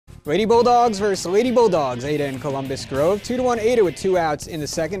Lady Bulldogs versus Lady Bulldogs. Ada and Columbus Grove. 2-1 Ada with 2 outs in the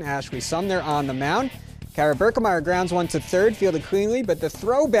second. Ashley Sumner on the mound. Kara Berkemeyer grounds one to third, fielded cleanly, but the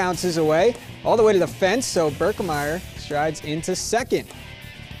throw bounces away all the way to the fence, so Berkemeyer strides into second.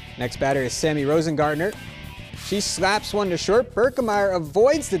 Next batter is Sammy Rosengartner. She slaps one to short. Berkemeyer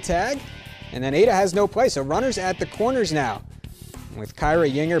avoids the tag, and then Ada has no play, so runners at the corners now. With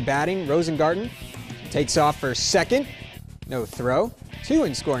Kyra Yinger batting, Rosengarten takes off for second. No throw. 2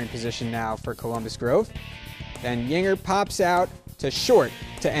 in scoring position now for Columbus Grove. Then Yinger pops out to short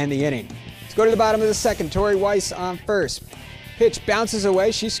to end the inning. Let's go to the bottom of the second. Tori Weiss on first. Pitch bounces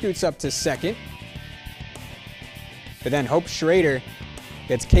away. She scoots up to second. But then Hope Schrader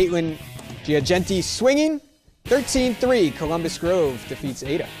gets Caitlin Giagenti swinging. 13-3, Columbus Grove defeats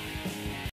Ada.